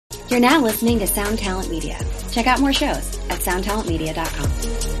You're now listening to Sound Talent Media. Check out more shows at soundtalentmedia.com.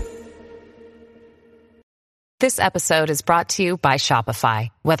 This episode is brought to you by Shopify.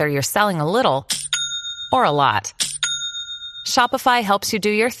 Whether you're selling a little or a lot, Shopify helps you do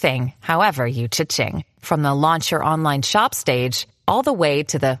your thing, however you cha-ching. From the launch your online shop stage, all the way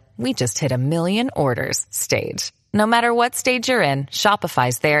to the we just hit 1 million orders stage. No matter what stage you're in,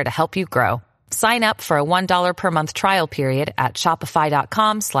 Shopify's there to help you grow. Sign up for a $1 per month trial period at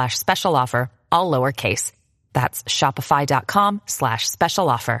shopify.com/special offer, all lowercase. That's shopify.com/special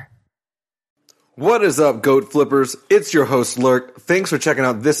offer. What is up, Goat Flippers? It's your host, Lurk. Thanks for checking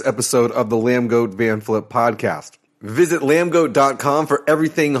out this episode of the Lamb Goat Van Flip podcast. Visit lambgoat.com for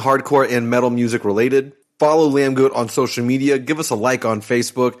everything hardcore and metal music related. Follow Lamb Goat on social media, give us a like on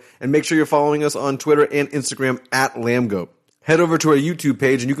Facebook, and make sure you're following us on Twitter and Instagram at Lamb Goat. Head over to our YouTube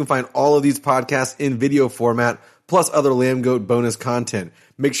page and you can find all of these podcasts in video format, plus other Lamb Goat bonus content.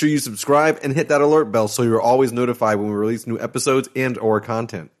 Make sure you subscribe and hit that alert bell so you're always notified when we release new episodes and or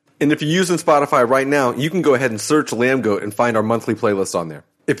content. And if you're using Spotify right now, you can go ahead and search Lamb Goat and find our monthly playlist on there.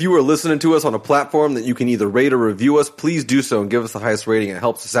 If you are listening to us on a platform that you can either rate or review us, please do so and give us the highest rating. It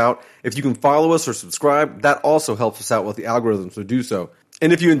helps us out. If you can follow us or subscribe, that also helps us out with the algorithms, so do so.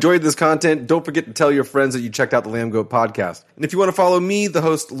 And if you enjoyed this content, don't forget to tell your friends that you checked out the Lamb Goat podcast. And if you want to follow me, the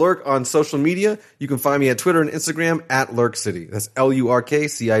host Lurk, on social media, you can find me at Twitter and Instagram at Lurk City. That's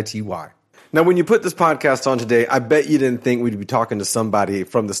LurkCity. Now, when you put this podcast on today, I bet you didn't think we'd be talking to somebody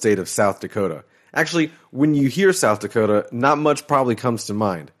from the state of South Dakota. Actually, when you hear South Dakota, not much probably comes to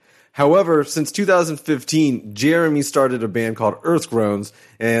mind. However, since 2015, Jeremy started a band called Groans,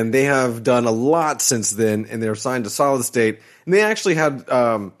 and they have done a lot since then, and they're signed to Solid State. And they actually had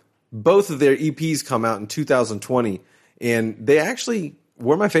both of their EPs come out in 2020, and they actually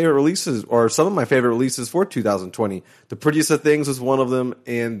were my favorite releases, or some of my favorite releases for 2020. The Prettiest of Things was one of them,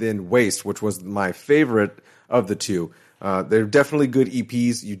 and then Waste, which was my favorite of the two. They're definitely good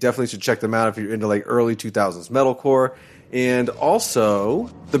EPs. You definitely should check them out if you're into like early 2000s metalcore. And also,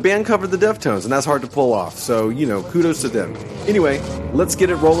 the band covered the Deftones, and that's hard to pull off. So, you know, kudos to them. Anyway, let's get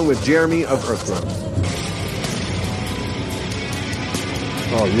it rolling with Jeremy of Groans.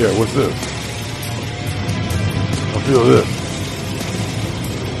 Oh yeah, what's this? I feel this.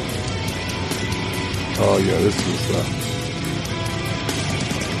 Oh yeah, this is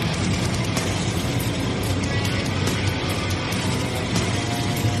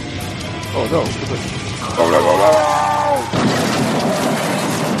oh no. Oh no.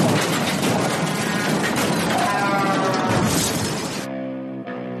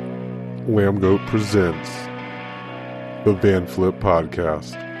 Lamb Goat presents the Van Flip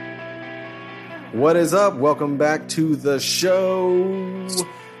Podcast. What is up? Welcome back to the show.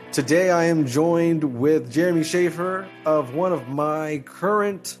 Today I am joined with Jeremy Schaeffer of one of my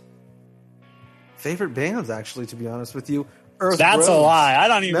current favorite bands, actually, to be honest with you, Groans. That's a lie. I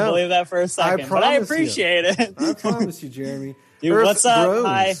don't even believe that for a second, but I appreciate it. I promise you, Jeremy. Dude, what's up? Groans.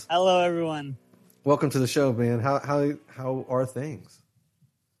 Hi. Hello, everyone. Welcome to the show, man. How are things?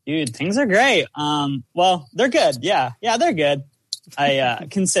 Dude, things are great. Well, they're good. Yeah, they're good.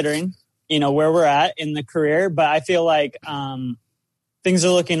 Considering, where we're at in the career, but I feel like things are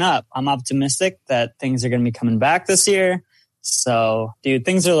looking up. I'm optimistic that things are going to be coming back this year. So, dude,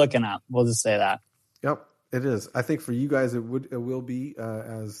 things are looking up. We'll just say that. Yep, it is. I think for you guys, it will be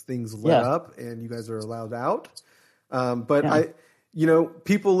as things let up and you guys are allowed out.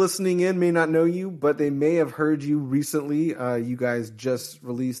 People listening in may not know you, but they may have heard you recently. You guys just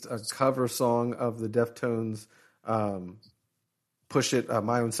released a cover song of the Deftones, Push It,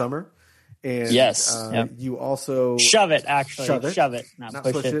 My Own Summer. And you also Shove It, actually. Shove It, not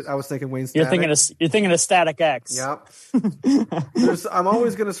push it. I was thinking Wayne Static. You're thinking of Static X. Yep. I'm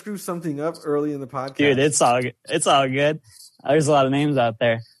always going to screw something up early in the podcast. Dude, it's all good. There's a lot of names out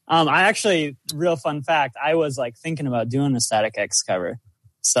there. I actually, real fun fact, I was like thinking about doing a Static X cover.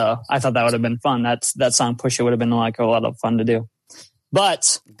 So I thought that would have been fun. That song Push It would have been like a lot of fun to do.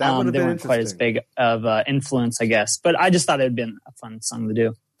 But they weren't quite as big of influence, I guess. But I just thought it would have been a fun song to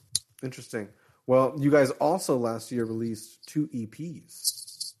do. Interesting. Well, you guys also last year released 2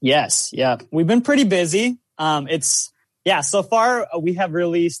 EPs. Yes. Yeah. We've been pretty busy. So far we have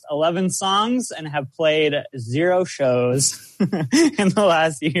released 11 songs and have played 0 shows in the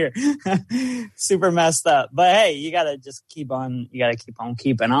last year. Super messed up. But hey, you gotta just keep on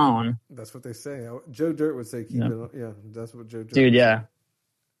keeping on. That's what they say. Joe Dirt would say keep it on. Yeah, that's what Joe Dirt Dude, yeah.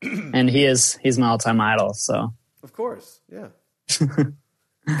 And he's my all-time idol, so. Of course, yeah.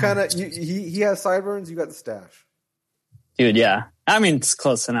 He has sideburns, you got the stash. Dude, yeah. I mean, it's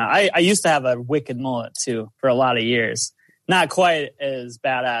close enough. I used to have a wicked mullet, too, for a lot of years. not quite as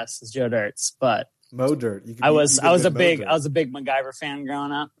badass as Joe Dirt's, but Mo Dirt. I was a big MacGyver fan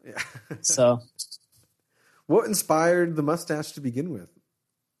growing up. Yeah. So, what inspired the mustache to begin with?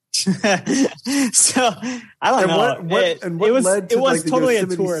 so I don't know. It was totally a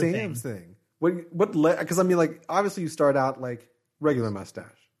tour thing. What led? Because I mean, like, obviously you start out like regular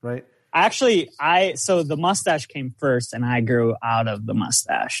mustache, right? So the mustache came first, and I grew out of the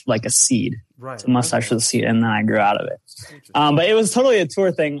mustache like a seed. Right. So mustache was a seed, and then I grew out of it. But it was totally a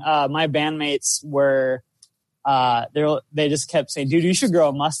tour thing. My bandmates were, they just kept saying, "Dude, you should grow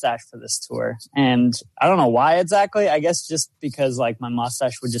a mustache for this tour." And I don't know why exactly. I guess just because like my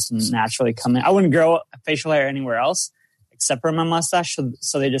mustache would just naturally come in. I wouldn't grow facial hair anywhere else except for my mustache.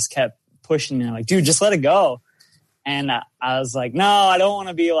 So they just kept pushing me, like, "Dude, just let it go." And I was like, no, I don't want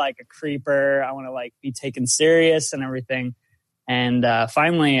to be like a creeper. I want to like be taken serious and everything. And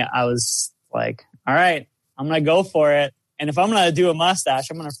finally I was like, all right, I'm going to go for it. And if I'm going to do a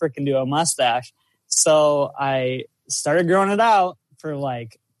mustache, I'm going to freaking do a mustache. So I started growing it out for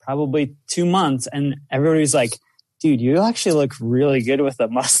like probably 2 months. And everybody's like, dude, you actually look really good with a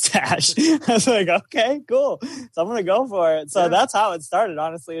mustache. I was like, okay, cool. So I'm going to go for it. So that's how it started.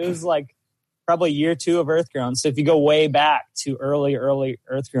 Honestly, it was like probably year 2 of Earth Groans. So if you go way back to early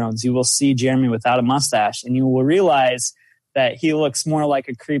Earth Groans, you will see Jeremy without a mustache, and you will realize that he looks more like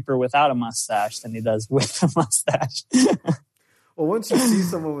a creeper without a mustache than he does with a mustache. Well, once you see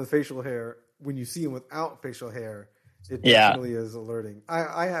someone with facial hair, when you see him without facial hair, it definitely is alerting.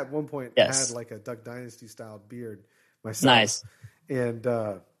 I at one point had like a Duck Dynasty style beard myself. Nice. And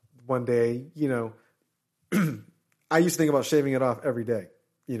one day, you know, I used to think about shaving it off every day.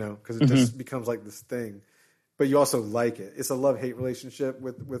 You know, because it just becomes like this thing, but you also like it. It's a love-hate relationship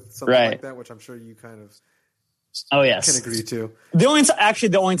with something like that, which I'm sure you kind of can agree to.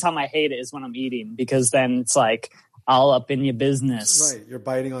 The only time I hate it is when I'm eating, because then it's like all up in your business. Right, you're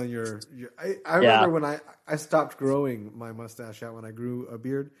biting on your I remember when I stopped growing my mustache out when I grew a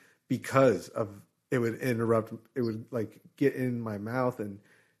beard because of it would interrupt. It would like get in my mouth and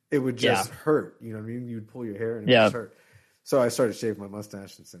it would just hurt. You know what I mean? You'd pull your hair and it would just hurt. So I started shaving my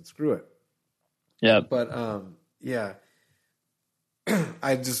mustache and said, screw it. Yeah. But,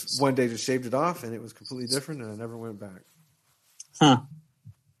 I just one day just shaved it off and it was completely different and I never went back. Huh.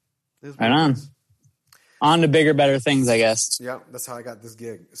 Right on. On to bigger, better things, I guess. Yeah, that's how I got this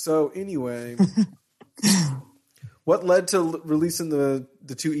gig. So anyway, what led to releasing the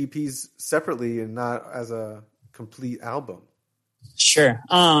 2 EPs separately and not as a complete album? Sure.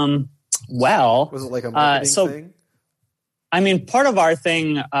 Well, was it like a marketing thing? I mean, part of our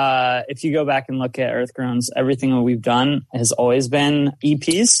thing, if you go back and look at Earth Groans, everything that we've done has always been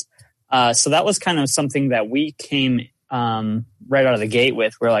EPs. So that was kind of something that we came right out of the gate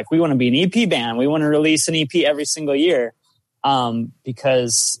with. We're like, we want to be an EP band. We want to release an EP every single year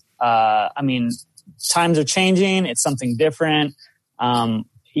because, I mean, times are changing. It's something different.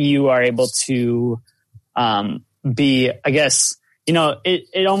 You are able to be, I guess, you know,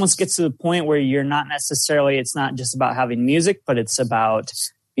 it almost gets to the point where you're not necessarily, it's not just about having music, but it's about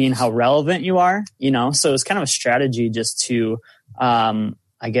being how relevant you are, you know? So it's kind of a strategy just to,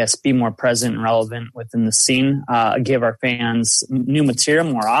 I guess, be more present and relevant within the scene, give our fans new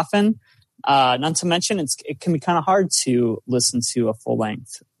material more often. Not to mention, it can be kind of hard to listen to a full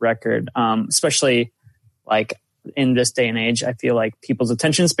length record, especially like in this day and age. I feel like people's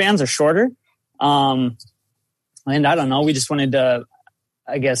attention spans are shorter. And I don't know, we just wanted to,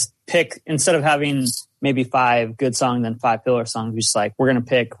 I guess, pick, instead of having maybe 5 good songs and 5 filler songs, we just like, we're going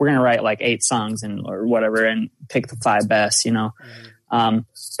to write like 8 songs or whatever and pick the 5 best, you know.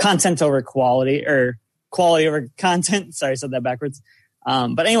 Content over quality, or quality over content. Sorry, I said that backwards.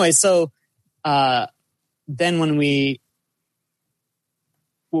 But anyway, so then when we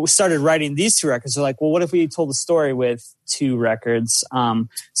started writing these 2 records, we're like, well, what if we told a story with 2 records?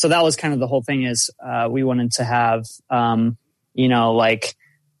 So that was kind of the whole thing, is we wanted to have, you know, like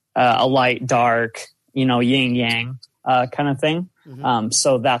a light, dark, you know, yin yang kind of thing.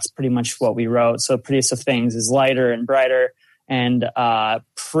 So that's pretty much what we wrote. So Prettiest of Things is lighter and brighter and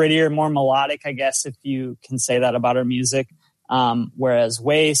prettier, more melodic, I guess, if you can say that about our music. Whereas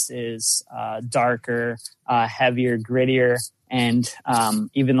Waste is darker, heavier, grittier. And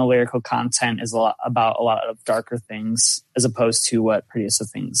even the lyrical content is about a lot of darker things as opposed to what Prettiest of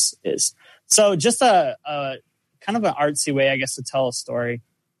Things is. So just a kind of an artsy way, I guess, to tell a story.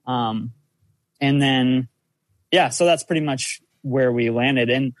 And then, so that's pretty much where we landed.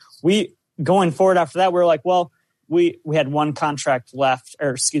 And we, going forward after that, we were like, well, we had one contract left,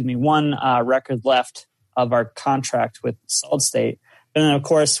 one record left of our contract with Solid State. And then, of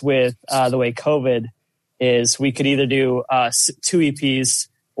course, with the way COVID is we could either do 2 EPs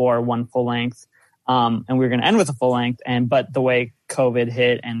or 1 full length. And we were going to end with a full length. But the way COVID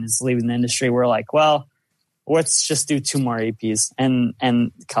hit and is leaving the industry, we're like, well, let's just do 2 more EPs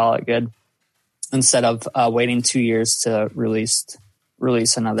and call it good instead of waiting 2 years to release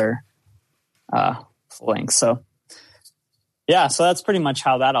another full length. So yeah, so that's pretty much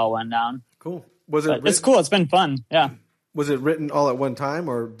how that all went down. Cool. It's cool. It's been fun. Yeah. Was it written all at one time,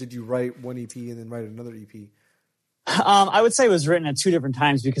 or did you write one EP and then write another EP? I would say it was written at 2 different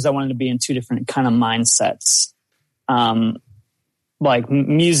times because I wanted to be in 2 different kind of mindsets. Like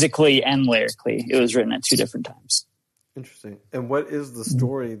musically and lyrically, it was written at 2 different times. Interesting. And what is the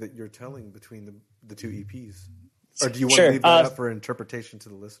story that you're telling between the 2 EPs? Or do you want Sure. to leave that up for interpretation to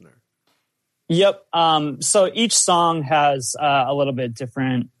the listener? Yep. So each song has a little bit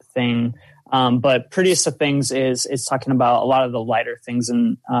different thing. But Prettiest of Things is talking about a lot of the lighter things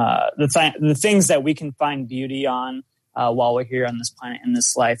and the things that we can find beauty on while we're here on this planet in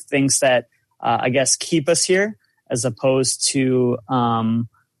this life. Things that I guess keep us here, as opposed to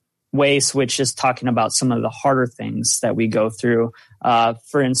Waste, which is talking about some of the harder things that we go through.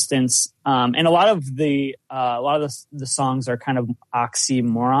 For instance, and a lot of the songs are kind of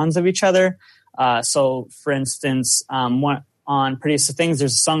oxymorons of each other. So, for instance, on Prettiest of Things,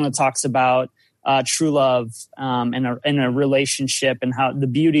 there's a song that talks about true love in a relationship and how the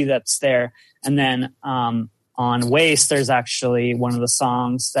beauty that's there. And then on Waste, there's actually one of the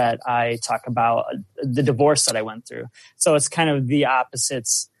songs that I talk about the divorce that I went through. So it's kind of the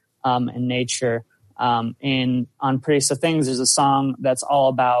opposites in nature. And on Prettiest of Things, there's a song that's all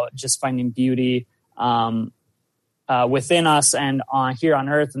about just finding beauty within us and here on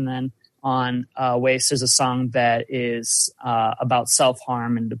Earth. And then on Waste, there's a song that is about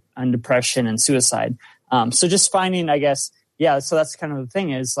self-harm and depression and suicide. So just finding, I guess, yeah, so that's kind of the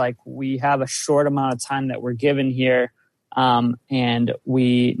thing is like we have a short amount of time that we're given here, and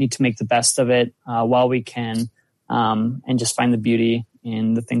we need to make the best of it while we can, and just find the beauty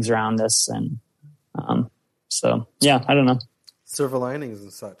in the things around us. And so, yeah, I don't know. Silver linings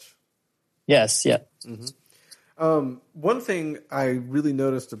and such. Yes, yeah. Mm-hmm. One thing I really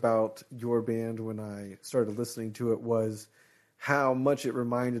noticed about your band when I started listening to it was how much it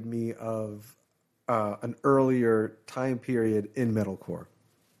reminded me of an earlier time period in metalcore.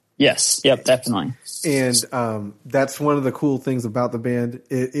 Yes, yep, definitely. And that's one of the cool things about the band.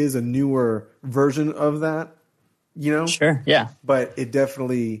 It is a newer version of that, you know? Sure, yeah. But it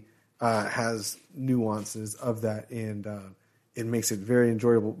definitely has nuances of that, and it makes it very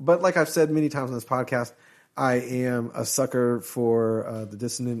enjoyable. But like I've said many times on this podcast, I am a sucker for the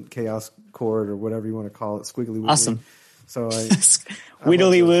dissonant chaos chord, or whatever you want to call it, squiggly wiggly. Awesome. So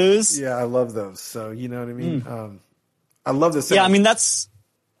Widdly woos. Yeah, I love those. So you know what I mean? I love this. Yeah, I mean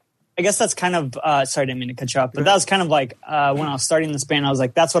I guess that's kind of sorry, I didn't mean to cut you off, but that was kind of like when I was starting this band, I was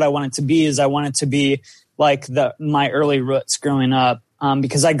like, that's what I want it to be. I want it to be like my early roots growing up,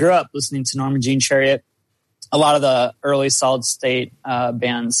 because I grew up listening to Norma Jean Chariot, a lot of the early Solid State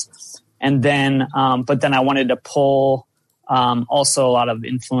bands, and then but then I wanted to pull also a lot of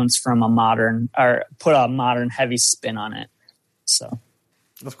influence from put a modern heavy spin on it. So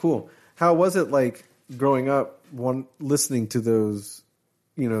that's cool. How was it like growing up, listening to those,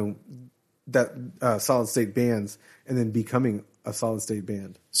 you know, that Solid State bands, and then becoming a Solid State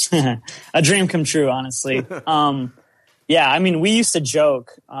band? A dream come true, honestly. Yeah, I mean, we used to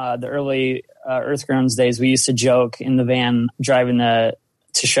joke the early Earth Groans days. We used to joke in the van driving to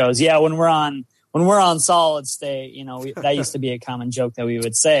shows. Yeah, when we're on Solid State, you know, that used to be a common joke that we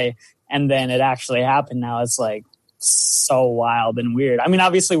would say, and then it actually happened. Now it's like so wild and weird. I mean,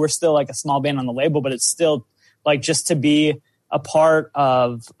 obviously we're still like a small band on the label, but it's still like just to be a part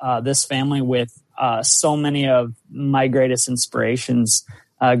of this family with so many of my greatest inspirations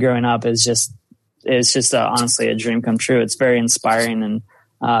growing up is just honestly a dream come true. It's very inspiring, and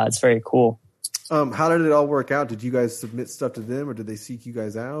it's very cool. How did it all work out? Did you guys submit stuff to them, or did they seek you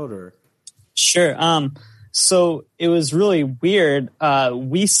guys out? Or sure. So it was really weird.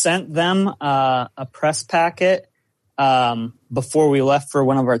 We sent them a press packet before we left for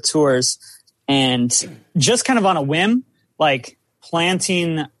one of our tours, and just kind of on a whim, like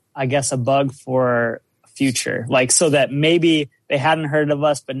planting, I guess, a bug for future, like so that maybe they hadn't heard of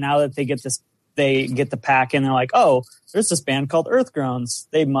us, but now that they get the pack and they're like, oh, there's this band called Earth Groans.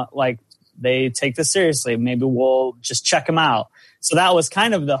 They take this seriously. Maybe we'll just check them out. So that was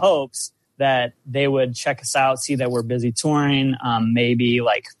kind of the hopes that they would check us out, see that we're busy touring. Maybe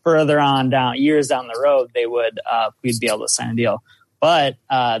like further on years down the road, we'd be able to sign a deal. But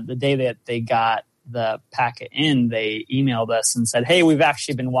the day that they got the packet in, they emailed us and said, "Hey, we've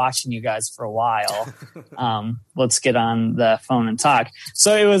actually been watching you guys for a while. Let's get on the phone and talk."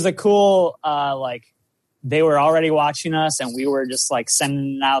 So it was a cool, like they were already watching us and we were just like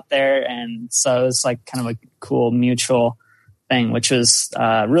sending it out there. And so it was like kind of a cool mutual thing, which was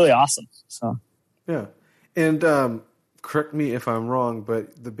really awesome. So, yeah. And correct me if I'm wrong,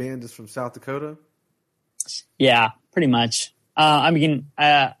 but the band is from South Dakota? Yeah, pretty much. I mean,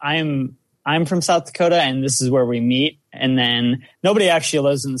 I'm from South Dakota, and this is where we meet. And then nobody actually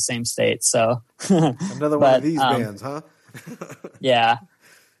lives in the same state, so another one of these bands, huh? Yeah,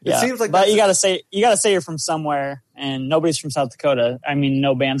 it seems like. But you gotta say you're from somewhere, and nobody's from South Dakota. I mean,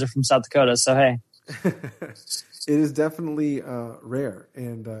 no bands are from South Dakota, so hey. It is definitely rare,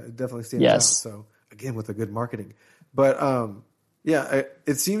 and it definitely stands out. So again, with a good marketing, but yeah,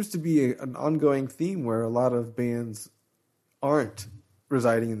 it seems to be an ongoing theme where a lot of bands aren't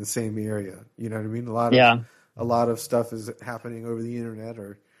residing in the same area. You know what I mean? A lot of stuff is happening over the internet,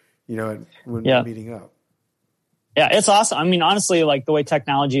 or when we're meeting up. Yeah, it's awesome. I mean, honestly, like the way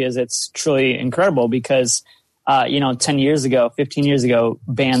technology is, it's truly incredible because 10 years ago, 15 years ago,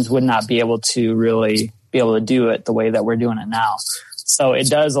 bands would not be able to really be able to do it the way that we're doing it now. So it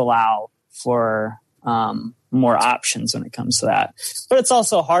does allow for more options when it comes to that. But it's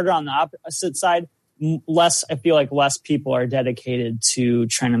also harder on the opposite side. I feel like less people are dedicated to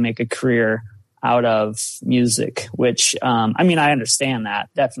trying to make a career out of music, which, I mean, I understand that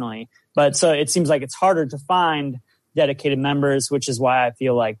definitely. But so it seems like it's harder to find dedicated members, which is why I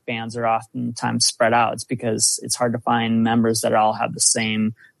feel like bands are oftentimes spread out. It's because it's hard to find members that all have the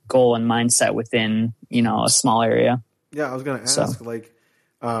same goal and mindset within, a small area. Yeah, I was going to ask,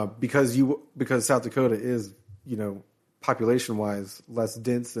 because South Dakota is, population wise less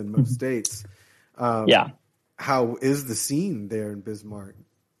dense than most states. How is the scene there in Bismarck?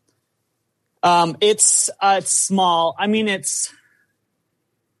 It's small. I mean, it's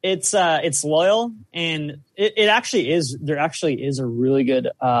loyal, and it actually is. There actually is a really good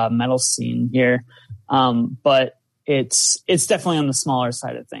metal scene here, but it's definitely on the smaller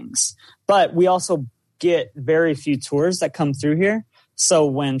side of things. But we also get very few tours that come through here. So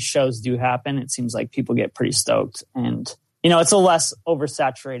when shows do happen, it seems like people get pretty stoked, and it's a less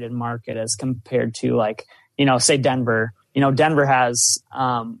oversaturated market as compared to like say Denver. Denver has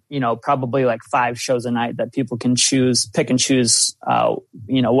probably like 5 shows a night that people can pick and choose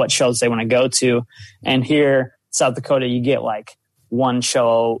what shows they want to go to, and here South Dakota you get like 1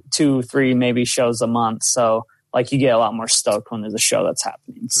 show, 2, 3 maybe shows a month. So like you get a lot more stoked when there's a show that's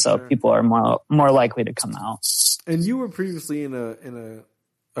happening. So people are more likely to come out. And you were previously in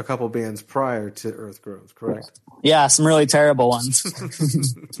a couple bands prior to Earth Groans, correct? Yeah, some really terrible ones.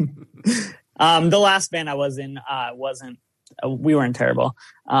 The last band I was in we weren't terrible.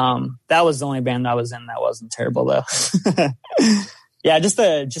 That was the only band I was in that wasn't terrible though. Yeah, just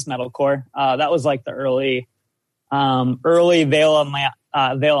metalcore. That was like the early Veil of Maya,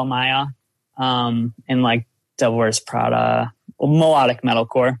 and like Devil Wears Prada, melodic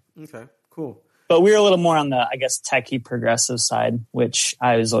metalcore. Okay, cool. But we were a little more on the, I guess, techie progressive side, which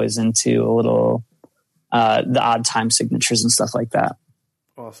I was always into a little, the odd time signatures and stuff like that.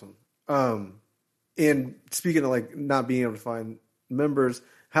 Awesome. And speaking of like not being able to find members,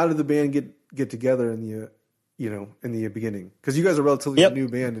 how did the band get together in the beginning? Because you guys are relatively a new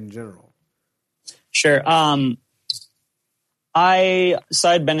band in general. Sure.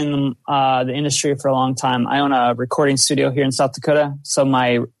 I'd been in the industry for a long time. I own a recording studio here in South Dakota. So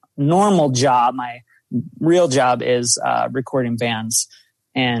my normal job, my real job is recording bands.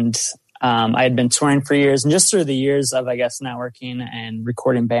 And I had been touring for years, and just through the years of, I guess, networking and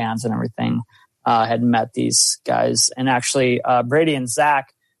recording bands and everything, had met these guys. And actually, Brady and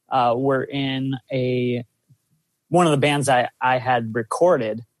Zach were in one of the bands I had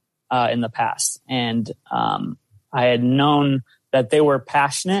recorded in the past. And I had known that they were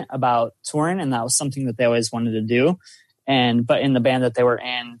passionate about touring, and that was something that they always wanted to do. But in the band that they were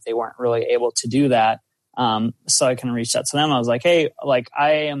in, they weren't really able to do that. So I kind of reached out to them. I was like, hey, like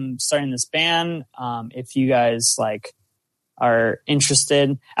I am starting this band. If you guys like are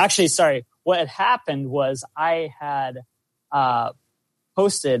interested, actually, sorry, what had happened was I had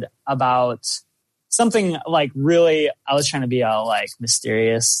posted about something like really, I was trying to be all like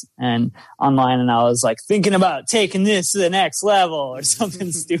mysterious and online, and I was like thinking about taking this to the next level or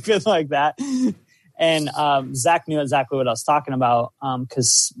something stupid like that. And Zach knew exactly what I was talking about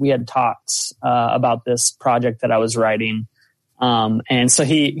because we had talked about this project that I was writing. And so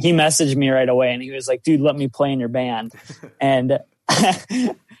he messaged me right away, and he was like, dude, let me play in your band. And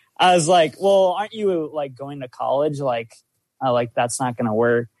I was like, well, aren't you like going to college? Like that's not going to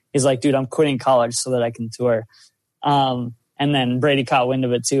work. he's like, dude, I'm quitting college so that I can tour. And then Brady caught wind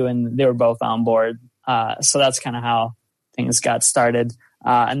of it too, and they were both on board. So that's kind of how things got started.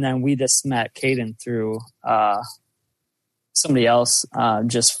 And then we just met Caden through somebody else,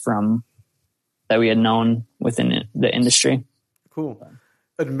 just from that we had known within the industry. Cool.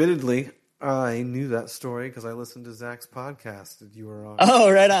 Admittedly, I knew that story because I listened to Zach's podcast that you were on.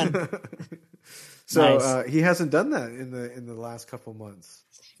 Oh, right on. So Nice. he hasn't done that in the last couple months.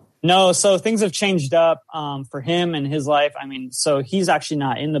 No, so things have changed up for him and his life. I mean, so he's actually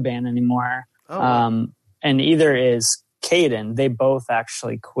not in the band anymore. Oh, wow. And either is Caden. They both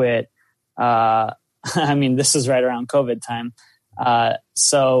actually quit. I mean, this is right around COVID time.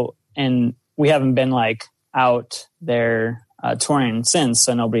 So, and we haven't been like out there touring since,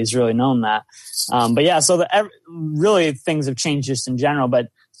 so nobody's really known that. But yeah, so really things have changed just in general. But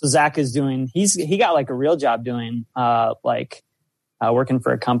so Zach is he got like a real job doing working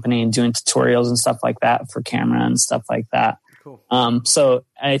for a company and doing tutorials and stuff like that for camera and stuff like that. Cool. So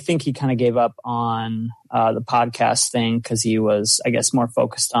I think he kind of gave up on the podcast thing because he was, I guess, more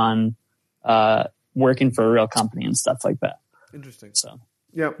focused on working for a real company and stuff like that. Interesting. So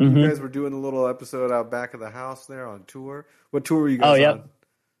yeah, you guys were doing a little episode out back of the house there on tour. What tour were you guys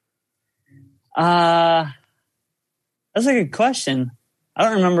on? That's a good question. I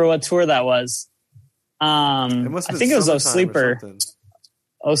don't remember what tour that was. I think it was Sleeper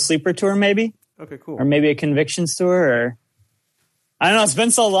tour, maybe. Okay, cool. Or maybe a Convictions tour, or I don't know. It's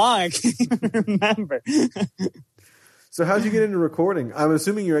been so long, I can't even remember. So how'd you get into recording? I'm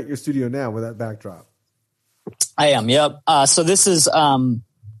assuming you're at your studio now with that backdrop. I am. Yep. So this is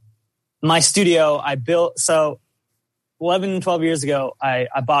my studio. I built 11, 12 years ago. I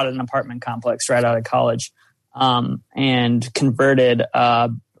bought an apartment complex right out of college, and converted a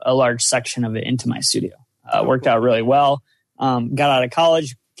large section of it into my studio. Worked out really well. Got out of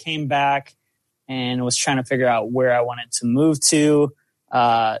college, came back, and was trying to figure out where I wanted to move to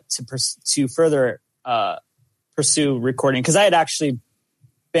further pursue recording, because I had actually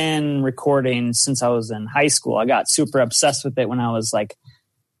been recording since I was in high school. I got super obsessed with it when I was like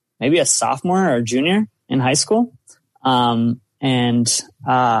maybe a sophomore or junior in high school. I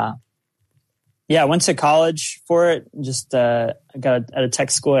went to college for it. Just I got at a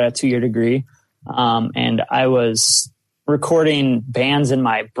tech school at a 2-year degree. And I was recording bands in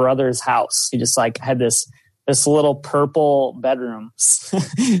my brother's house. He just like had this little purple bedroom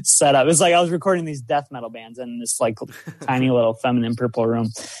set up. It was like I was recording these death metal bands in this like tiny little feminine purple room.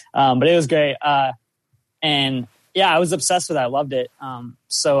 But it was great. And yeah, I was obsessed with it. I loved it.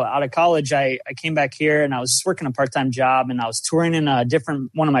 So out of college, I came back here and I was just working a part-time job, and I was touring in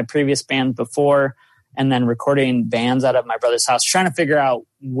one of my previous bands before, and then recording bands out of my brother's house, trying to figure out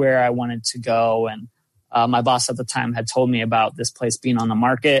where I wanted to go. And my boss at the time had told me about this place being on the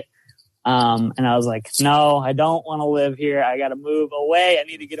market. And I was like, no, I don't want to live here. I got to move away. I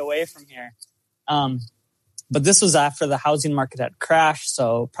need to get away from here. But this was after the housing market had crashed,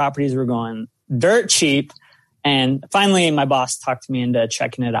 so properties were going dirt cheap. And finally, my boss talked me into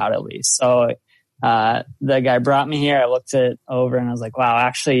checking it out at least. So the guy brought me here. I looked it over and I was like, wow,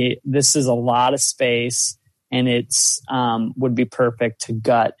 actually, this is a lot of space, and it's would be perfect to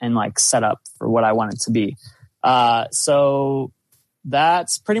gut and like set up for what I want it to be. So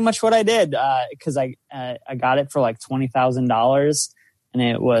that's pretty much what I did, because I got it for like $20,000, and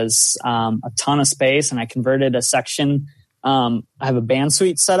it was a ton of space, and I converted a section. I have a band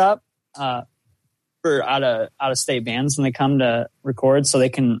suite set up for out of state bands when they come to record, so they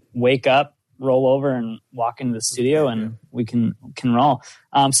can wake up, roll over, and walk into the studio, and we can roll.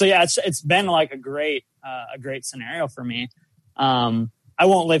 So yeah, it's been like a great scenario for me. I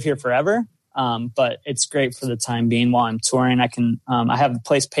won't live here forever, but it's great for the time being while I'm touring. I have the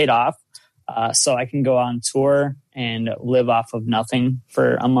place paid off, so I can go on tour and live off of nothing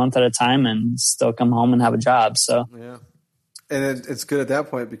for a month at a time and still come home and have a job. So yeah, and it's good at that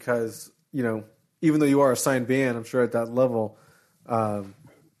point because, you know, even though you are a signed band, I'm sure at that level,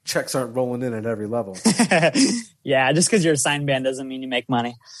 checks aren't rolling in at every level. Yeah, just because you're a signed band doesn't mean you make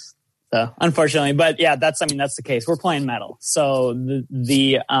money. So unfortunately, but yeah, that's the case. We're playing metal, so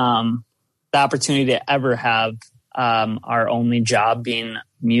the opportunity to ever have our only job being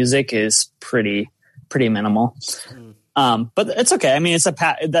music is pretty minimal. But it's okay. I mean, it's a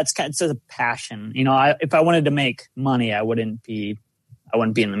passion. You know, if I wanted to make money, I wouldn't be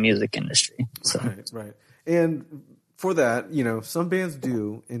in the music industry. So. Right. And for that, you know, some bands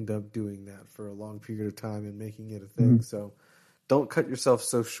do end up doing that for a long period of time and making it a thing. Mm-hmm. So don't cut yourself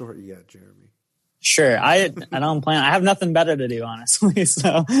so short yet, Jeremy. Sure. I don't plan. I have nothing better to do, honestly.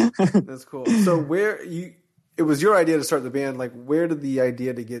 So that's cool. So it it was your idea to start the band, like where did the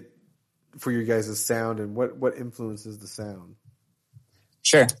idea to get for your guys' sound, and what influences the sound?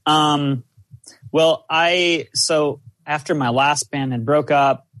 Sure. Well, so after my last band had broke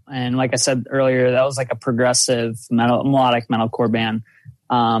up, and like I said earlier, that was like a progressive melodic metalcore band.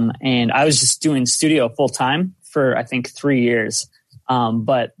 And I was just doing studio full time for, I think, 3 years.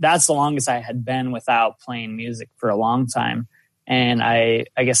 But that's the longest I had been without playing music for a long time. And I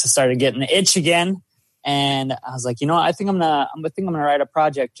guess I started getting the itch again. And I was like, you know what? I think I'm gonna write a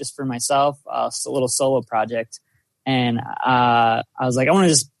project just for myself, a little solo project. And I was like, I want to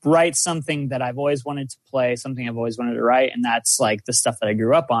just write something that I've always wanted to play, something I've always wanted to write, and that's like the stuff that I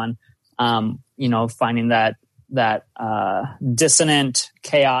grew up on. Finding that dissonant,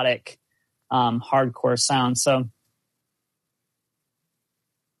 chaotic, hardcore sound. So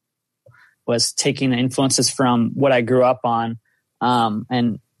was taking the influences from what I grew up on,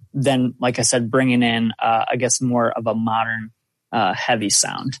 and then, like I said, bringing in, I guess, more of a modern, heavy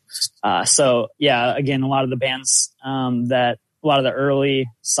sound. So yeah, again, a lot of the bands, a lot of the early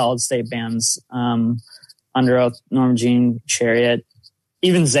solid state bands, Under Oath, Norma Jean, Chariot,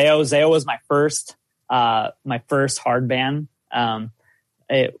 even Zao. Zao was my first hard band.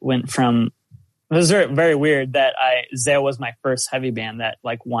 It was very, very weird that Zao was my first heavy band that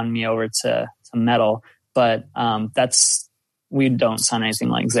like won me over to metal, but we don't sound anything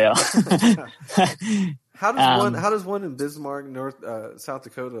like Zao. How does one in Bismarck, South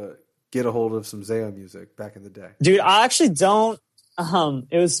Dakota, get a hold of some Zao music back in the day? Dude, I actually don't.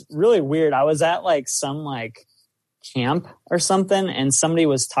 It was really weird. I was at like some like camp or something, and somebody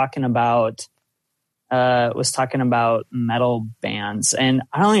was talking about metal bands, and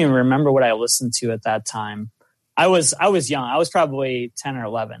I don't even remember what I listened to at that time. I was young. I was probably 10 or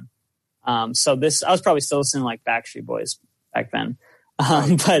 11. So I was probably still listening to like Backstreet Boys back then.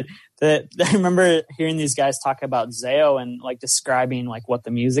 But I remember hearing these guys talk about Zao and like describing like what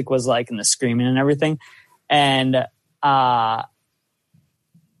the music was like and the screaming and everything. And so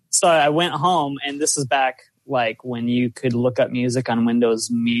I went home, and this is back like when you could look up music on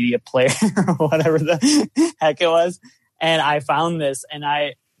Windows Media Player or whatever the heck it was. And I found this, and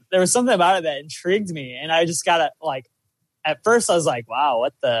there was something about it that intrigued me. And I just got like, at first I was like, wow,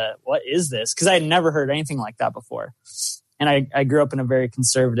 what is this? Cause I had never heard anything like that before. And I grew up in a very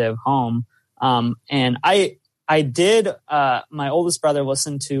conservative home. And I did, my oldest brother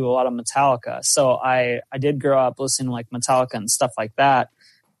listened to a lot of Metallica. So I did grow up listening to like Metallica and stuff like that.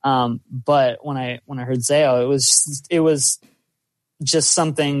 But when I heard Zao, it was just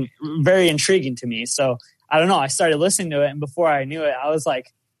something very intriguing to me. So I don't know, I started listening to it, and before I knew it, I was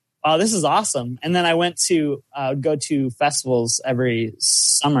like, oh, this is awesome. And then I went to go to festivals every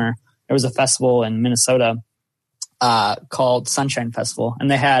summer. There was a festival in Minnesota called Sunshine Festival, and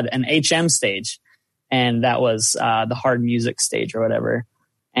they had an HM stage, and that was the hard music stage or whatever.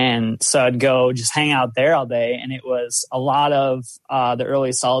 And so I'd go just hang out there all day, and it was a lot of the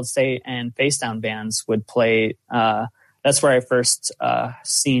early solid state and face down bands would play. That's where I first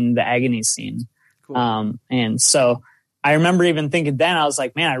seen the Agony scene. Cool. And so I remember even thinking then, I was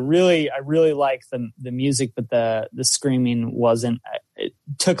like, man, I really like the music, but the screaming wasn't. It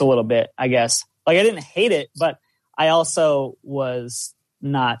took a little bit, I guess. Like I didn't hate it, but I also was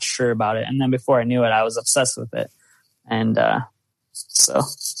not sure about it. And then before I knew it, I was obsessed with it. And so,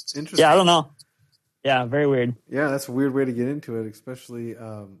 interesting. Yeah, I don't know. Yeah, very weird. Yeah, that's a weird way to get into it, especially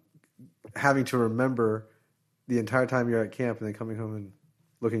having to remember the entire time you're at camp and then coming home and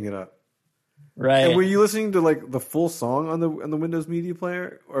looking it up. Right. And were you listening to like the full song on the Windows Media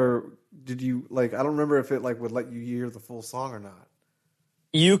Player, or did you like? I don't remember if it like would let you hear the full song or not.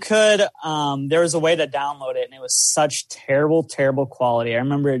 You could. There was a way to download it, and it was such terrible quality. I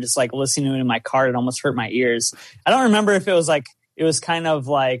remember just like listening to it in my car; it almost hurt my ears. I don't remember if it was like it was kind of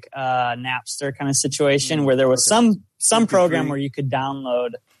like a Napster kind of situation where there was some program where you could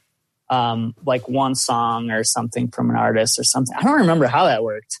download like one song or something from an artist or something. I don't remember how that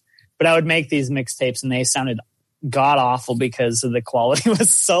worked. But I would make these mixtapes, and they sounded god awful because the quality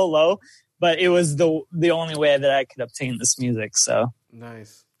was so low. But it was the only way that I could obtain this music. So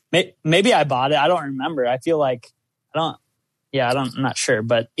nice. Maybe I bought it. I don't remember. I feel like I'm not sure.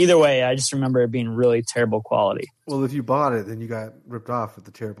 But either way, I just remember it being really terrible quality. Well, if you bought it, then you got ripped off with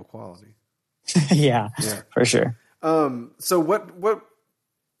the terrible quality. yeah, for sure. So what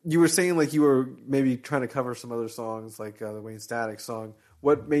you were saying, like you were maybe trying to cover some other songs, like the Wayne Static song.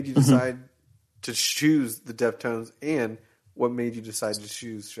 What made you decide to choose the Deftones, and what made you decide to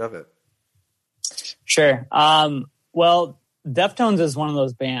choose Shove It? Sure. Well, Deftones is one of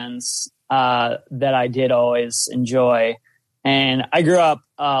those bands that I did always enjoy. And I grew up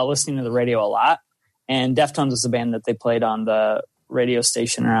listening to the radio a lot. and Deftones was a band that they played on the radio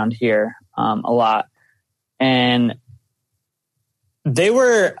station around here a lot. And there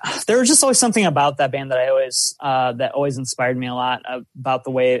was just always something about that band that that always inspired me a lot, about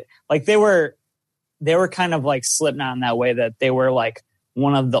the way, like, they were kind of like Slipknot in that way, that they were like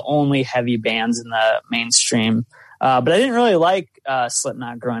one of the only heavy bands in the mainstream. But I didn't really like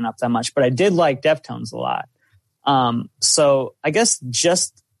Slipknot growing up that much, but I did like Deftones a lot. So I guess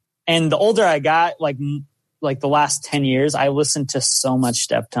and the older I got, like the last 10 years, I listened to so much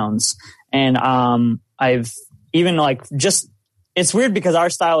Deftones. And I've even like it's weird because our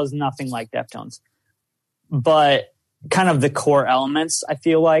style is nothing like Deftones, but kind of the core elements, I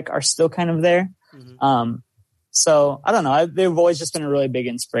feel like, are still kind of there. Mm-hmm. So I don't know. They've always just been a really big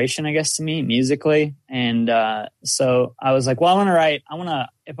inspiration, I guess, to me musically. And so I was like, well, if I'm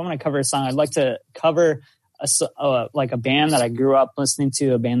going to cover a song, I'd like to cover like a band that I grew up listening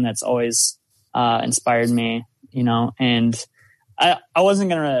to, a band that's always inspired me, you know. And I wasn't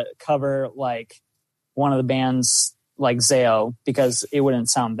going to cover like one of the bands like Zao, because it wouldn't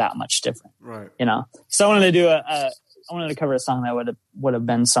sound that much different, right? You know. So I wanted to cover a song that would have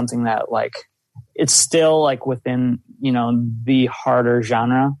been something that, like, it's still like within, you know, the harder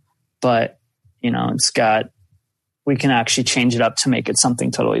genre, but, you know, we can actually change it up to make it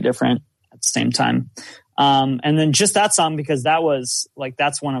something totally different at the same time. And then just that song, because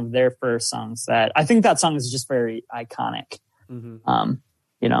that's one of their first songs that I think that song is just very iconic. Mm-hmm.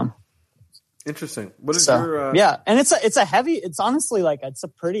 You know. Interesting. What is your yeah, and it's honestly like it's a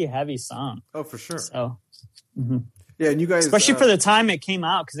pretty heavy song. Oh, for sure. So mm-hmm. Yeah, and you guys, especially for the time it came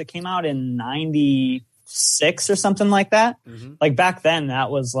out, because it came out in 96 or something like that. Mm-hmm. Like back then, that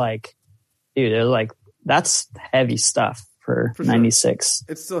was like, dude, it was like, that's heavy stuff for 96. Sure.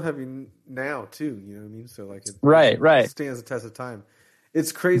 It's still heavy now too. You know what I mean? So like, it stands the test of time.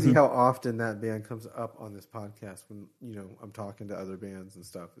 It's crazy mm-hmm. how often that band comes up on this podcast when, you know, I'm talking to other bands and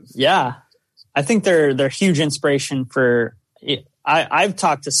stuff. Yeah. I think they're huge inspiration for. I've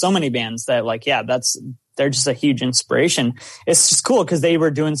talked to so many bands that, like, yeah, they're just a huge inspiration. It's just cool because they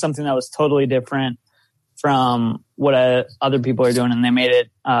were doing something that was totally different from what other people are doing, and they made it.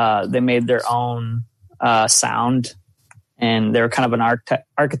 They made their own sound, and they're kind of an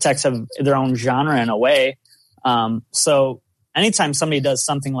architects of their own genre in a way. So anytime somebody does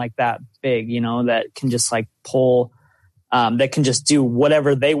something like that big, you know, that can just like pull. That can just do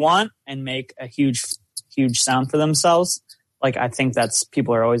whatever they want and make a huge sound for themselves. Like, I think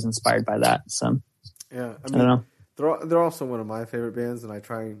people are always inspired by that. So, yeah, I don't know. They're also one of my favorite bands, and I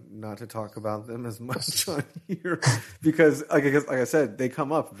try not to talk about them as much on here because, like I said, they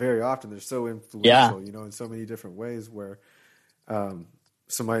come up very often. They're so influential, you know, in so many different ways. Where,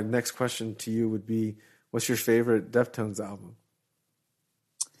 so my next question to you would be, what's your favorite Deftones album?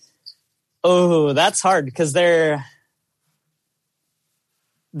 Oh, that's hard because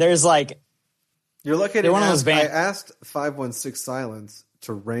there's like, you're lucky. They're one of those bands. I asked 516 Silence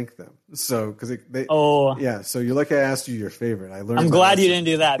to rank them, so because so you're lucky I asked you your favorite. I learned. I'm glad you didn't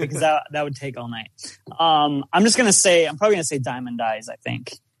do that because that would take all night. I'm probably gonna say Diamond Eyes. I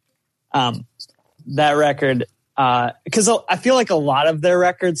think that record, because I feel like a lot of their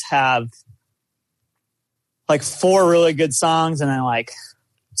records have like 4 really good songs and then like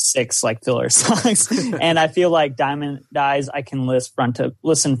 6 like filler songs. And I feel like Diamond Eyes, I can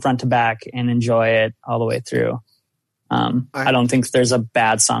listen front to back and enjoy it all the way through. I don't think there's a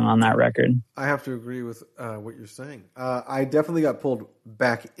bad song on that record. I have to agree with what you're saying. I definitely got pulled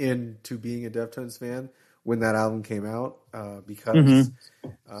back into being a Deftones fan when that album came out because,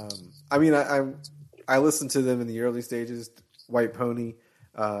 I mean, I listened to them in the early stages, White Pony,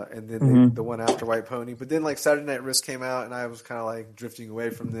 and then the one after White Pony. But then like Saturday Night Risk came out, and I was kind of like drifting away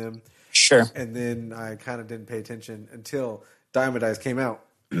from them. Sure. And then I kind of didn't pay attention until Diamond Eyes came out,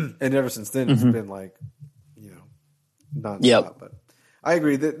 and ever since then it's been like, you know, nonstop. Yep. But I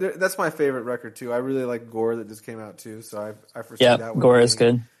agree that's my favorite record too. I really like Gore that just came out too, so I foresee that one. Gore is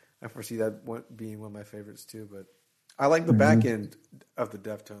good. I foresee that one being one of my favorites too. But I like the back end of the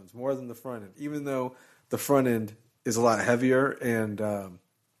Deftones more than the front end, even though the front end is a lot heavier and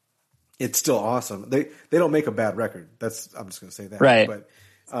it's still awesome. They don't make a bad record. I'm just going to say that. Right. But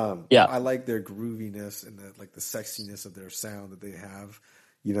I like their grooviness and the sexiness of their sound that they have.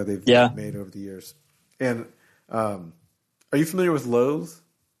 You know, they've made over the years. And are you familiar with Loathe?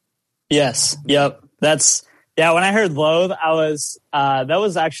 Yes. Yep. When I heard Loathe, I was that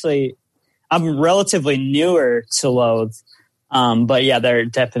was actually, I'm relatively newer to Loathe. But yeah, they're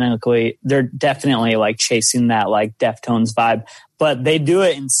definitely like chasing that like Deftones vibe, but they do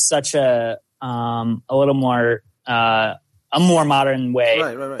it in such a little more, a more modern way.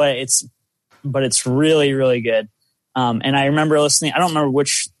 Right. But it's but it's really, really good. And I remember listening. I don't remember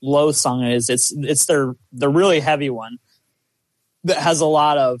which Low song it is. It's the really heavy one that has a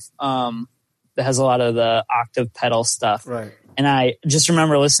lot of the octave pedal stuff. Right. And I just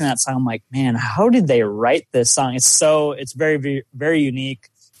remember listening to that song. I'm like, man, how did they write this song? It's very, very, very unique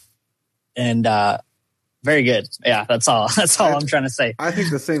and very good. Yeah, that's all. That's all I'm trying to say. I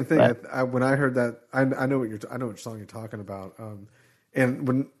think the same thing. When I heard that, I know what song you're talking about.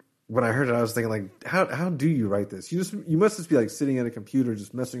 And when I heard it, I was thinking like, how do you write this? You must just be like sitting at a computer,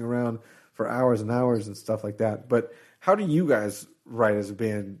 just messing around for hours and hours and stuff like that. But how do you guys write as a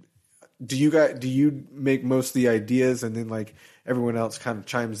band? Do you make most of the ideas and then like everyone else kind of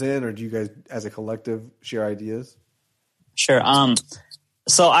chimes in, or do you guys as a collective share ideas? Sure.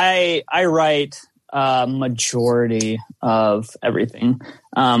 So I write majority of everything.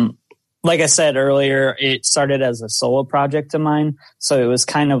 Like I said earlier, it started as a solo project of mine, so it was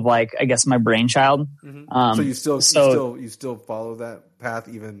kind of like, I guess, my brainchild. Mm-hmm. So you still follow that path,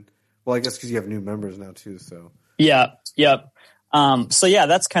 even well, I guess because you have new members now too. So yep. So yeah,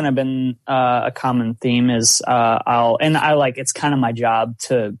 that's kind of been a common theme is it's kind of my job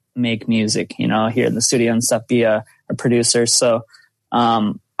to make music, here in the studio and stuff, be a producer. So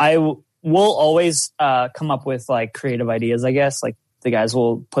I will always come up with like creative ideas, I guess. Like the guys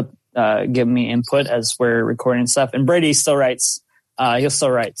will give me input as we're recording stuff, and Brady still writes. He'll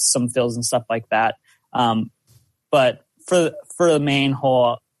still write some fills and stuff like that. But for the main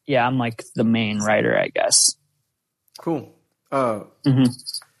whole, yeah, I'm like the main writer, I guess. Cool. Mm-hmm.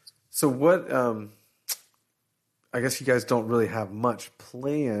 So what, I guess you guys don't really have much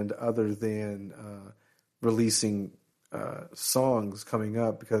planned other than releasing songs coming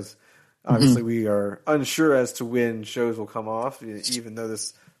up, because obviously we are unsure as to when shows will come off. Even though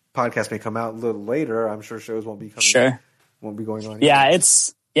this podcast may come out a little later, I'm sure shows won't be coming. Sure. Won't be going on. Yeah,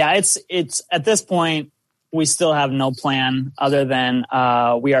 it's at this point we still have no plan other than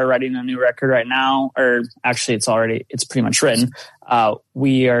we are writing a new record right now, or actually it's pretty much written.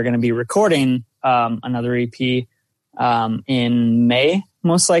 We are going to be recording another EP in May,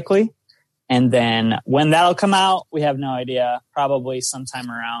 most likely. And then when that'll come out, we have no idea, probably sometime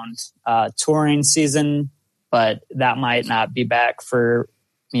around touring season, but that might not be back for,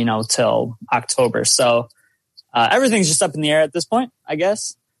 till October. So everything's just up in the air at this point, I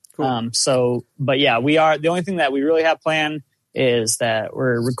guess. Cool. But yeah, we are. The only thing that we really have planned is that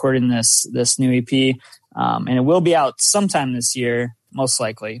we're recording this new EP, and it will be out sometime this year, most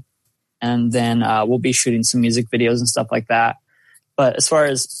likely. And then we'll be shooting some music videos and stuff like that. But as far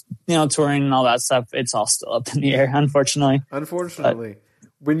as touring and all that stuff, it's all still up in the air, unfortunately.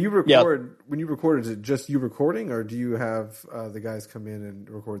 When you record, is it just you recording, or do you have the guys come in and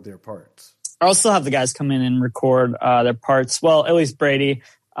record their parts? I'll still have the guys come in and record their parts. Well, at least Brady.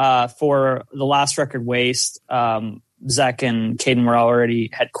 For the last record, Waste, Zach and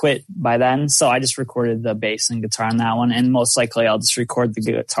Caden had quit by then, so I just recorded the bass and guitar on that one, and most likely I'll just record the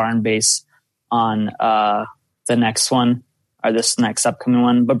guitar and bass on the next one, or this next upcoming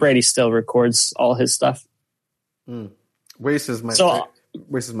one. But Brady still records all his stuff. Waste is my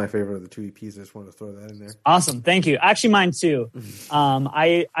favorite of the two EPs. I just wanted to throw that in there. Awesome, thank you. Actually, mine too.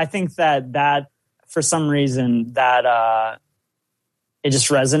 I think that for some reason that it just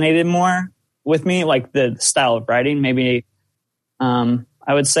resonated more with me, like the style of writing. Maybe I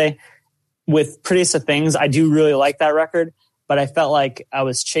would say with Prettiest of Things, I do really like that record, but I felt like I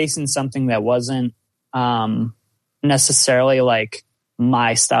was chasing something that wasn't necessarily like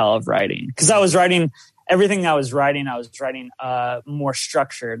my style of writing. Because I was writing everything I was writing more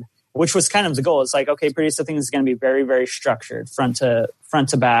structured, which was kind of the goal. It's like, okay, Prettiest of Things is going to be very, very structured, front to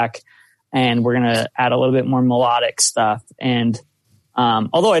back, and we're going to add a little bit more melodic stuff. And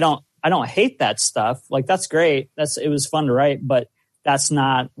although I don't hate that stuff, like that's great. It was fun to write, but that's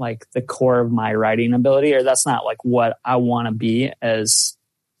not like the core of my writing ability, or that's not like what I want to be as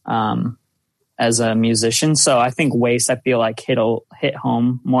a musician. So I think Waste, I feel like hit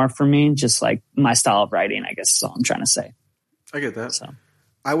home more for me, just like my style of writing, I guess is all I'm trying to say. I get that. So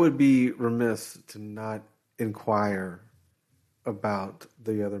I would be remiss to not inquire about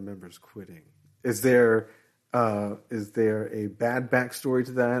the other members quitting. Is there a bad backstory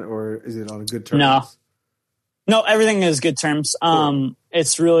to that, or is it on good terms? No, everything is good terms. Cool.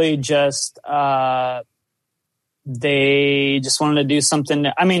 It's really just they just wanted to do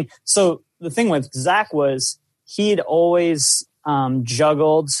something. So the thing with Zach was he'd always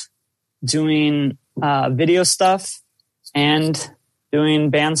juggled doing video stuff and doing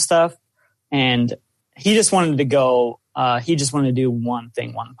band stuff, and he just wanted to go. He just wanted to do one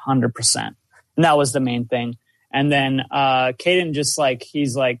thing 100%, and that was the main thing. And then Caden just like,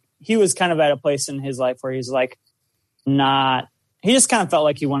 he's like, he was kind of at a place in his life where he's like he just kind of felt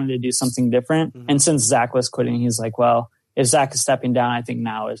like he wanted to do something different. Mm-hmm. And since Zach was quitting, he's like, well, if Zach is stepping down, I think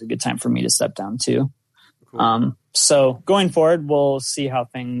now is a good time for me to step down too. Cool. So going forward, we'll see how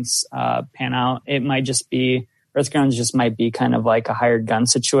things pan out. It might just be Groans just might be kind of like a hired gun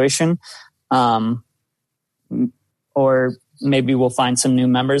situation. Or maybe we'll find some new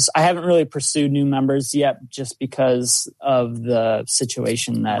members. I haven't really pursued new members yet just because of the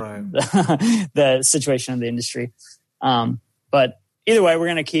situation the situation of the industry. But either way,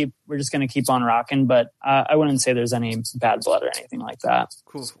 we're just going to keep on rocking, but I wouldn't say there's any bad blood or anything like that.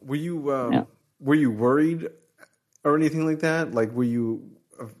 Cool. Were you worried or anything like that? Like, were you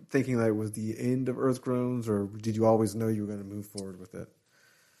thinking that it was the end of Earth Groans, or did you always know you were going to move forward with it?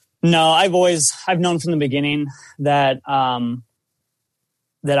 No, I've known from the beginning that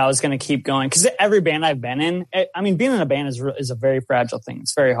that I was going to keep going, because every band I've been in, I mean, being in a band is a very fragile thing.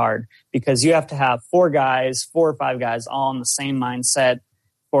 It's very hard because you have to have 4 or 5 guys all in the same mindset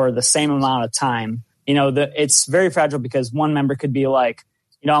for the same amount of time. You know, it's very fragile because one member could be like,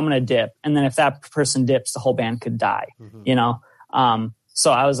 you know, I'm going to dip. And then if that person dips, the whole band could die, you know?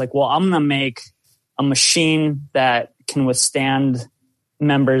 So I was like, well, I'm going to make a machine that can withstand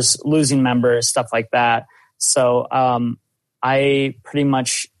losing members, stuff like that. So, I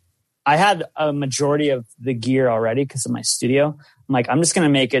had a majority of the gear already because of my studio. I'm like, I'm just going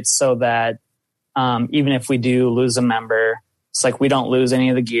to make it so that, even if we do lose a member, it's like, we don't lose any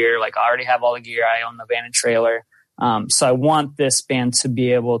of the gear. Like, I already have all the gear. I own the van and trailer. So I want this band to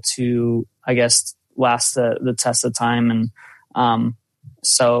be able to, I guess, last the test of time. And,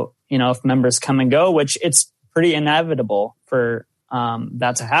 so, you know, if members come and go, which it's pretty inevitable for,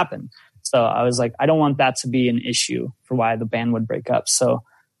 that to happen. So I was like, I don't want that to be an issue for why the band would break up. So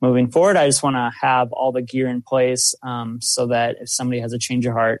moving forward, I just want to have all the gear in place, so that if somebody has a change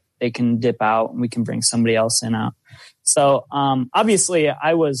of heart, they can dip out and we can bring somebody else in out. So, obviously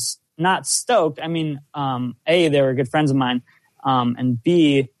I was not stoked. I mean, A, they were good friends of mine. And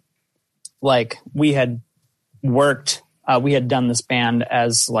B, like, we had done this band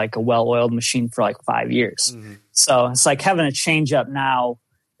as like a well-oiled machine for like 5 years. Mm-hmm. So it's like having a change up now,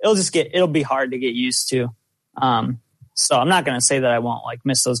 it'll be hard to get used to. So I'm not going to say that I won't like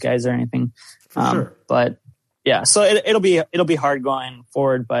miss those guys or anything. Sure. But yeah, so it'll be hard going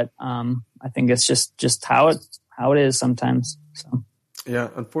forward, but, I think it's just how it is sometimes. So. Yeah,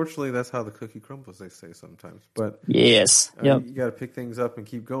 unfortunately, that's how the cookie crumbles, they say sometimes. But yes, you got to pick things up and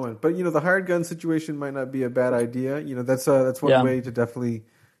keep going. But, you know, the hired gun situation might not be a bad idea. You know, that's one way to definitely,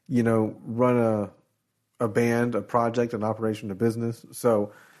 you know, run a band, a project, an operation, a business.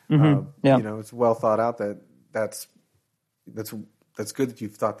 So, you know, it's well thought out that's good that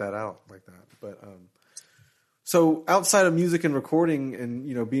you've thought that out like that. But so outside of music and recording and,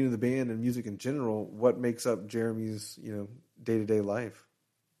 you know, being in the band and music in general, what makes up Jeremy's, you know, day-to-day life?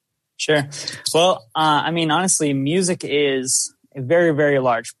 Sure. Well, I mean, honestly, music is a very, very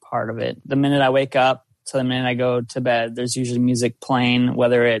large part of it. The minute I wake up to the minute I go to bed, there's usually music playing,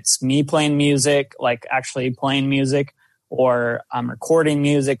 whether it's me playing music, like actually playing music, or I'm recording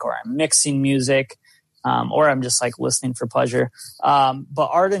music, or I'm mixing music, or I'm just like listening for pleasure. But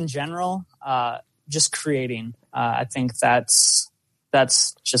art in general, just creating. I think that's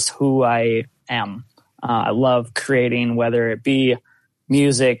just who I am. I love creating, whether it be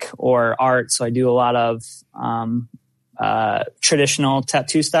music or art. So I do a lot of traditional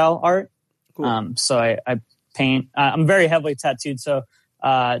tattoo style art. Cool. So I paint. I'm very heavily tattooed. So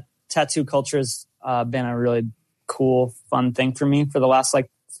tattoo culture has been a really cool, fun thing for me for the last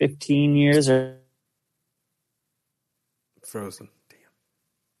like 15 years. Frozen. Damn.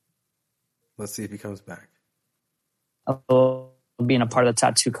 Let's see if he comes back. Being a part of the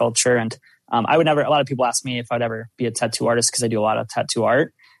tattoo culture, and I would never. A lot of people ask me if I'd ever be a tattoo artist because I do a lot of tattoo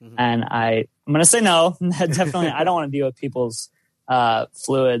art, and I'm going to say no. Definitely, I don't want to deal with people's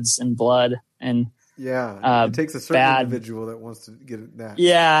fluids and blood and it takes a certain individual that wants to get that.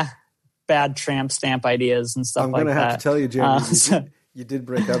 Yeah, bad tramp stamp ideas and stuff like that. I'm going to have to tell you, Jeremy, you did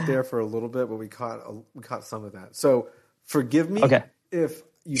break up there for a little bit, but we caught some of that. So forgive me if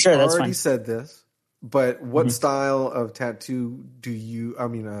you've already said this. But what style of tattoo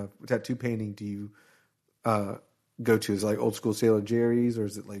tattoo painting do you go to? Is it like old school Sailor Jerry's, or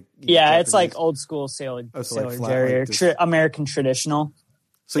is it like Japanese? It's like old school Sailor Jerry, like American traditional.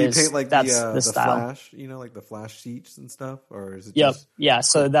 So you paint like the flash, you know, like the flash sheets and stuff, or is it?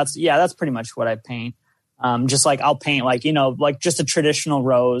 So that's pretty much what I paint. Just like I'll paint like, you know, like just a traditional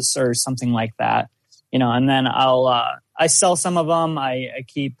rose or something like that, you know, and then I sell some of them. I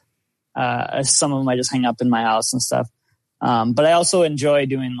keep. Some of them I just hang up in my house and stuff. But I also enjoy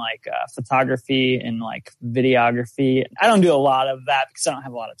doing like photography and like videography. I don't do a lot of that because I don't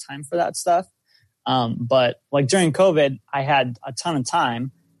have a lot of time for that stuff. But like during COVID, I had a ton of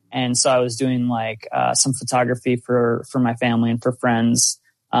time. And so I was doing like some photography for my family and for friends,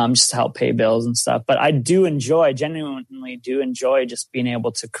 just to help pay bills and stuff. But I genuinely do enjoy just being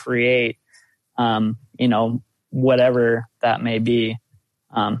able to create, whatever that may be.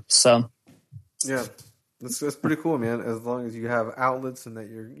 Yeah, that's pretty cool, man. As long as you have outlets and that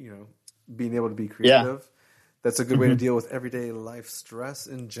you're, being able to be creative, that's a good way to deal with everyday life stress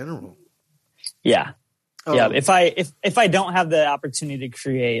in general. Yeah. Yeah. If I don't have the opportunity to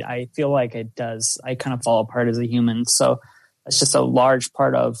create, I feel like I kind of fall apart as a human. So it's just a large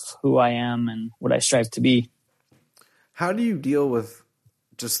part of who I am and what I strive to be. How do you deal with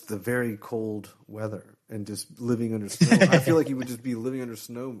just the very cold weather and just living under snow? I feel like you would just be living under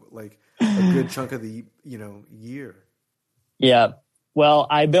snow like a good chunk of the, year. Yeah. Well,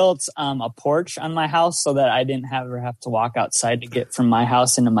 I built a porch on my house so that I didn't ever have to walk outside to get from my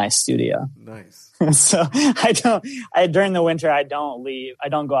house into my studio. Nice. So during the winter, I don't leave. I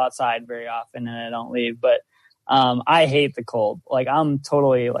don't go outside very often and I don't leave, but I hate the cold. Like I'm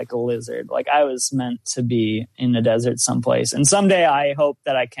totally like a lizard. Like I was meant to be in the desert someplace. And someday I hope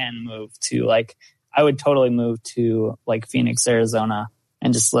that I can move to I would totally move to like Phoenix, Arizona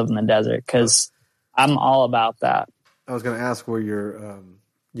and just live in the desert because I'm all about that. I was going to ask where your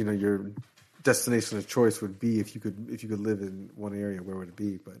destination of choice would be if you could live in one area. Where would it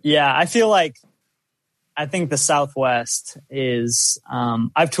be? But yeah, I think the Southwest is.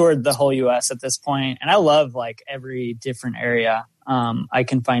 I've toured the whole U.S. at this point, and I love like every different area. I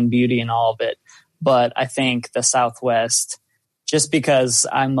can find beauty in all of it, but I think the Southwest, just because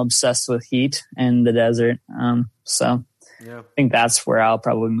I'm obsessed with heat and the desert. So yeah. I think that's where I'll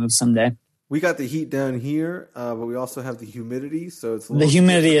probably move someday. We got the heat down here, but we also have the humidity, so it's the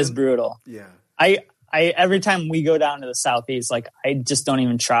humidity is brutal. Yeah, I every time we go down to the Southeast, like I just don't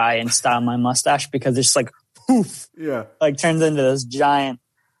even try and style my mustache because it's just like poof, like turns into this giant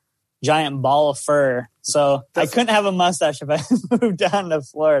ball of fur. So I couldn't have a mustache if I moved down to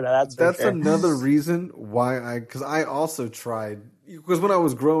Florida. That's sure. Another reason why because I also tried, because when I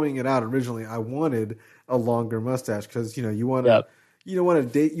was growing it out originally, I wanted a longer mustache because you want to. Yep. You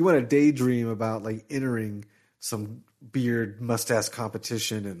want to daydream about like entering some beard mustache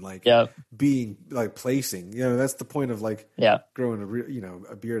competition and like being like placing. That's the point of like growing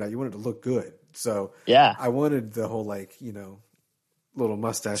a beard out. You want it to look good. So I wanted the whole like little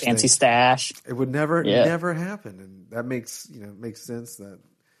mustache fancy thing. Stash. It would never happen, and that makes sense that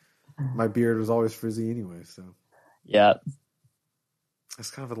my beard was always frizzy anyway. So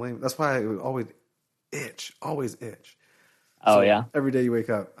that's kind of a lame. That's why it would always itch. So every day you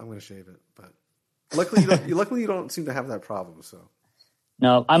wake up, I'm going to shave it. But luckily you don't seem to have that problem. So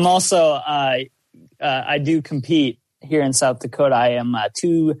no, I'm also I do compete here in South Dakota. I am a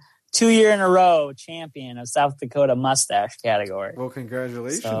two year in a row champion of South Dakota mustache category. Well,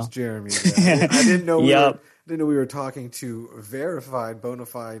 congratulations, Jeremy. I didn't know we were talking to a verified bona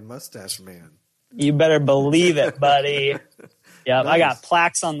fide mustache man. You better believe it, buddy. Yeah, nice. I got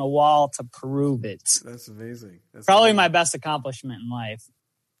plaques on the wall to prove it. That's amazing. Probably my best accomplishment in life.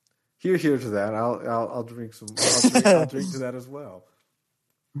 Here to that. I'll drink some. I'll drink to that as well.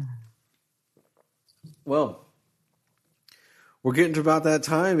 Well, we're getting to about that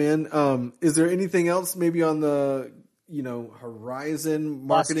time, man. Is there anything else maybe on the horizon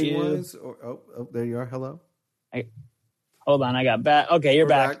marketing wise? Oh, there you are. Hello. Hold on, I got bad. Okay, you're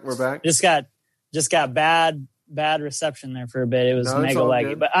back. We're back. Just got bad reception there for a bit. It was mega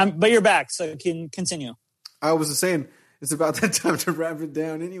laggy, but you're back, so you can continue. I was just saying it's about that time to wrap it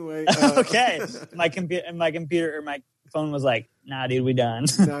down anyway. Okay, my computer or my phone was like, "Nah, dude, we done."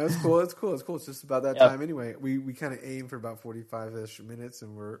 No, it's cool. It's just about that time anyway. We kind of aim for about 45-ish minutes,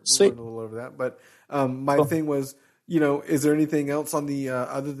 and we're running a little over that. But my thing was, is there anything else on the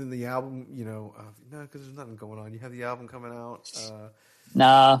other than the album? No, because there's nothing going on. You have the album coming out.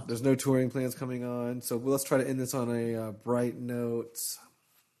 Nah. There's no touring plans coming on. So let's try to end this on a bright note.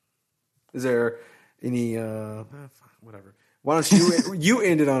 Is there any... whatever. Why don't you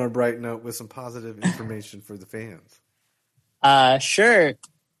end it on a bright note with some positive information for the fans? Sure.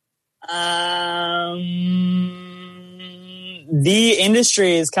 The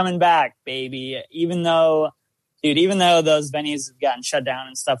industry is coming back, baby. Even though those venues have gotten shut down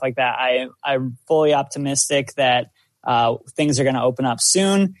and stuff like that, I'm fully optimistic that things are going to open up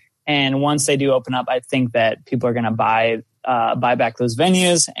soon. And once they do open up, I think that people are going to buy back those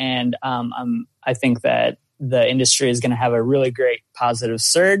venues. And I think that the industry is going to have a really great positive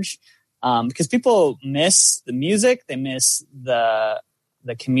surge. because people miss the music, they miss the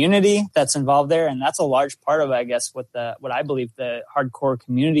community that's involved there, and that's a large part of, I guess, what I believe the hardcore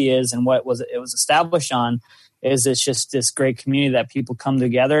community is, and it was established on, is it's just this great community that people come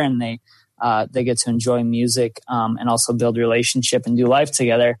together and they get to enjoy music and also build relationship and do life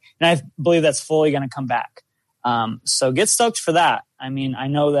together. And I believe that's fully going to come back. So get stoked for that. I mean, I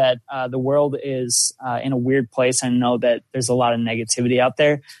know that the world is in a weird place. I know that there's a lot of negativity out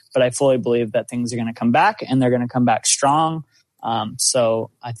there, but I fully believe that things are going to come back and they're going to come back strong.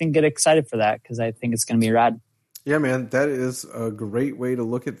 So I think get excited for that because I think it's going to be rad. Yeah, man, that is a great way to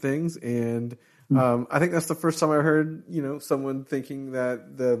look at things. And I think that's the first time I heard, someone thinking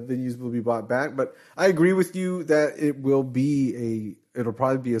that the venues will be brought back. But I agree with you that it'll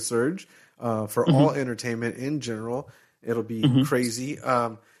probably be a surge for all entertainment in general. It'll be crazy.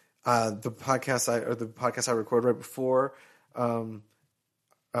 The podcast I recorded right before,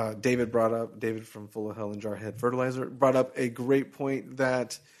 David from Full of Hell and Jarhead Fertilizer brought up a great point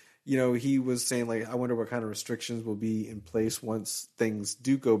that, he was saying, like, I wonder what kind of restrictions will be in place once things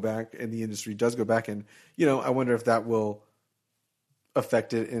do go back and the industry does go back. And, I wonder if that will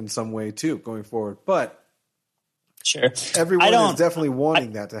affect it in some way too going forward. But sure, everyone is definitely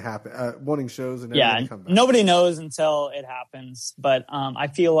wanting that to happen, wanting shows and everything to come back. Nobody knows until it happens. But I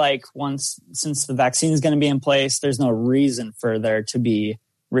feel like since the vaccine is going to be in place, there's no reason for there to be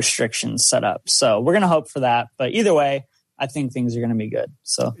restrictions set up. So we're going to hope for that. But either way, I think things are going to be good.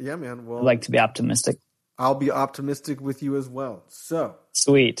 So yeah, man. Well, I'd like to be optimistic. I'll be optimistic with you as well. So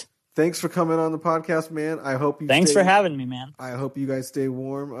sweet. Thanks for coming on the podcast, man. I hope you. Thanks for having me, man. I hope you guys stay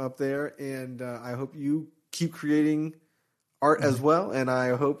warm up there, and I hope you keep creating art as well. And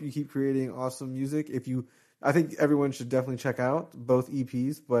I hope you keep creating awesome music. I think everyone should definitely check out both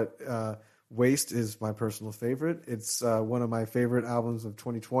EPs, but Waste is my personal favorite. It's one of my favorite albums of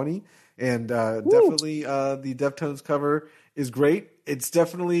 2020, and definitely the Deftones cover is great. It's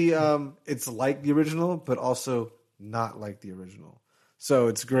definitely it's like the original, but also not like the original. So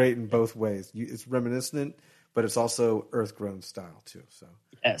it's great in both ways. It's reminiscent, but it's also Earth Groans style too. So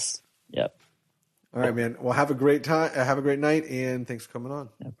yes, yep. All right, man. Well, have a great time. Have a great night, and thanks for coming on.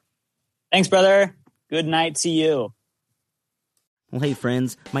 Yep. Thanks, brother. Good night to you. Well, hey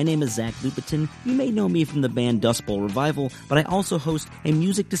friends, my name is Zach Lupetin. You may know me from the band Dust Bowl Revival, but I also host a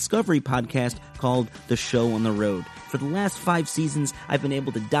music discovery podcast called The Show on the Road. For the last 5 seasons, I've been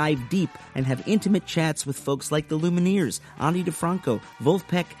able to dive deep and have intimate chats with folks like the Lumineers, Ani DeFranco,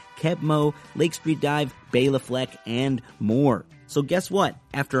 Wolfpack, Keb Mo, Lake Street Dive, Bela Fleck, and more. So guess what?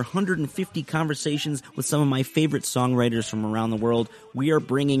 After 150 conversations with some of my favorite songwriters from around the world, we are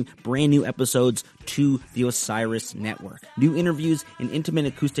bringing brand new episodes to the Osiris Network. New interviews and intimate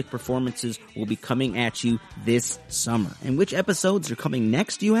acoustic performances will be coming at you this summer. And which episodes are coming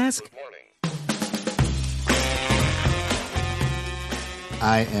next, you ask?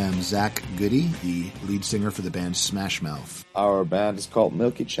 I am Zach Goody, the lead singer for the band Smash Mouth. Our band is called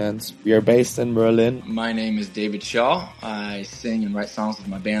Milky Chance. We are based in Berlin. My name is David Shaw. I sing and write songs with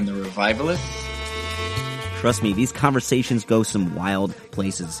my band, The Revivalists. Trust me, these conversations go some wild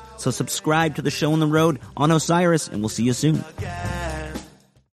places. So subscribe to The Show on the Road on Osiris, and we'll see you soon.